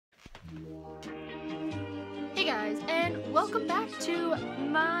Hey guys, and welcome back to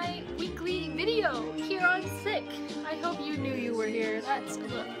my weekly video here on Sick. I hope you knew you were here. That's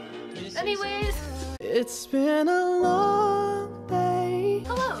look. Anyways, it's been a long day.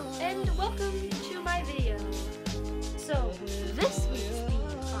 Hello, and welcome to my video. So this week's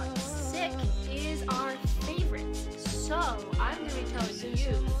theme on Sick is our favorites. So I'm going to be telling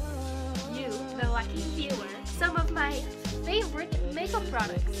you, the lucky viewer, some of my favorite makeup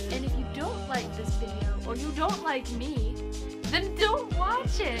products. And if you don't like this video, or you don't like me, then don't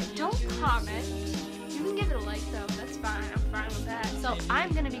watch it. Don't comment. You can give it a like though, that's fine. I'm fine with that. So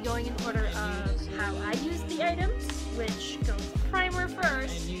I'm going to be going in order of how I use the items, which goes primer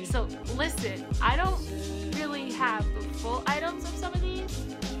first. So listen, I don't really have the full items of some of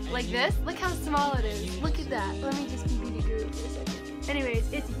these. Like this, look how small it is. Look at that. Let me just be guru for a second.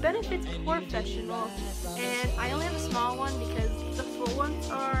 Anyways, it's Benefits Professional, and I only have a small one because the full ones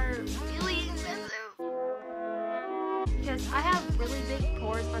are really expensive. Because I have really big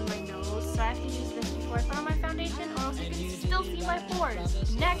pores on my nose, so I have to use this before I put on my foundation, or else you can still see my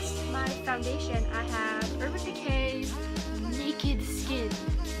pores. Next, my foundation, I have Urban Decay's Naked Skin,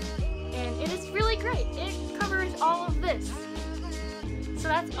 and it is really great. It covers all of this. So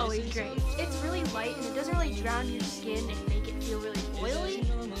that's always great. It's really light and it doesn't really drown your skin and make it feel really oily.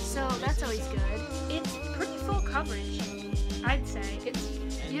 So that's always good. It's pretty full coverage, I'd say.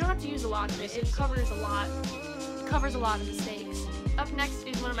 You don't have to use a lot of it. It covers a lot. It covers a lot of mistakes. Up next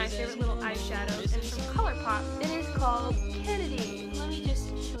is one of my favorite little eyeshadows, and it's from ColourPop. It is called Kennedy. Let me just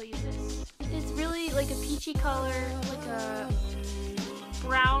show you this. It's really like a peachy color, like a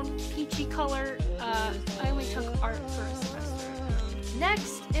brown peachy color. I only took art for a semester.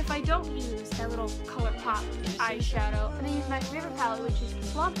 Next, if I don't use that little ColourPop eyeshadow, I'm going to use my favorite palette, which is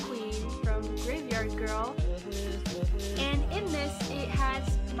Plum Queen from Graveyard Girl. And in this, it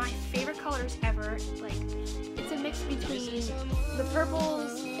has my favorite colors ever. Like, it's a mix between the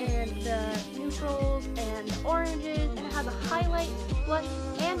purples and the neutrals and the oranges, and it has a highlight, blush,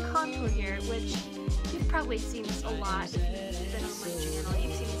 and contour here, which you've probably seen this a lot if you've been on my channel.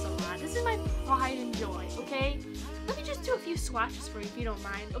 You've seen this a lot. This is my pride and joy, okay? Let me just do a few swatches for you if you don't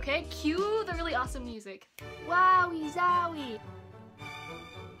mind, okay? Cue the really awesome music. Wowie zowie!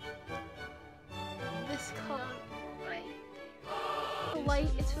 This color, right? Light,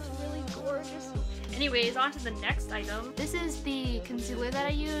 it's just really gorgeous. Anyways, on to the next item. This is the concealer that I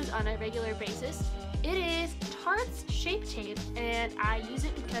use on a regular basis. It is Tarte's Shape Tape, and I use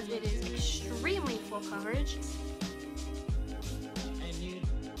it because it is extremely full coverage.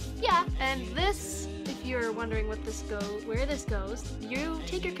 Yeah, and this, if you're wondering where this goes, you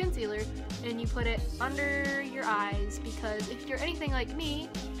take your concealer and you put it under your eyes, because if you're anything like me,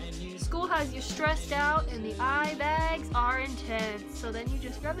 school has you stressed out and the eye bags are intense. So then you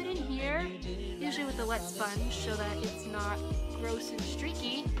just rub it in here, usually with a wet sponge so that it's not gross and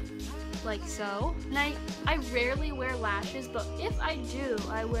streaky, like so. And I rarely wear lashes, but if I do,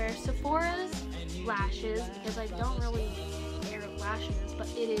 I wear Sephora's lashes because I don't really wear lashes, but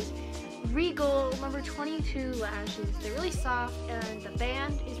it is Regal number 22 lashes. They're really soft and the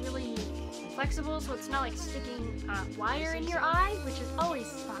band is really flexible, so it's not like sticking wire in your eye, which is always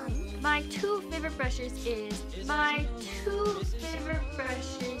fun. My two favorite brushes is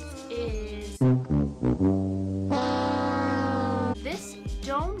this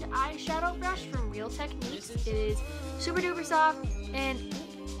domed eyeshadow brush from Real Techniques. It is super duper soft, and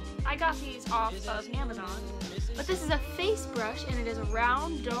I got these off of Amazon. But this is a face brush, and it is a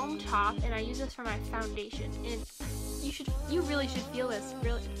round dome top, and I use this for my foundation. And you really should feel this.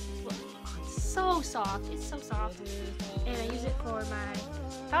 Really, look, it's so soft. It's so soft. And I use it for my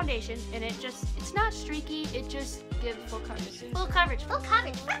foundation, and it's not streaky. It just gives full coverage. Full coverage. Full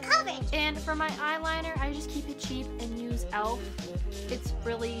coverage. Full coverage. And for my eyeliner, I just keep it cheap and use e.l.f. It's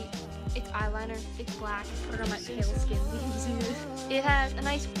eyeliner. It's black. Put it on my pale skin. It has a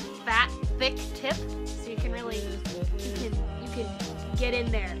nice fat, thick tip, so you can really, you can get in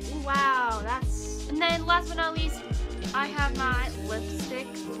there. Wow, and then last but not least, I have my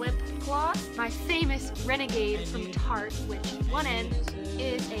lip gloss, my famous Renegade from Tarte, which one end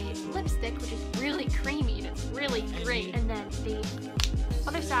is a lipstick, which is really creamy and it's really great, and then the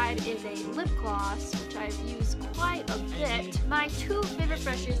other side is a lip gloss, which I've used quite a bit. My two favorite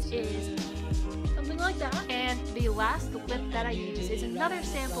brushes is something like that, and the last lip that I use is another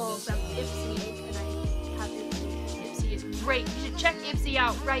sample from Ipsy, and I have Ipsy. Ipsy is great. You should check Ipsy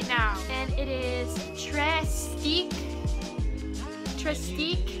out right now. And it is Trestique,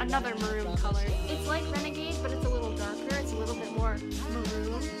 another maroon color. It's like Renegade, but it's a little darker. It's a little bit more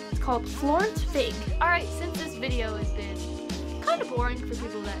maroon. It's called Florence Fig. Alright, since this video has been kind of boring for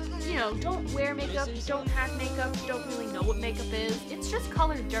people that, you know, don't wear makeup, don't have makeup, don't really know what makeup is. It's just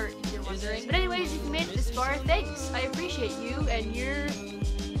colored dirt, if you're wondering. But anyways, if you made it this far, thanks. I appreciate you and your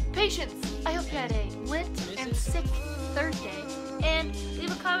patience. I hope you had a lit and sick Thursday. And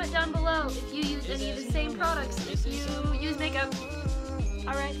leave a comment down below if you use any of the same products, if you use makeup.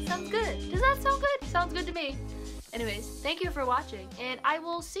 Alright, sounds good. Does that sound good? Sounds good to me. Anyways, thank you for watching, and I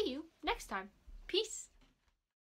will see you next time. Peace.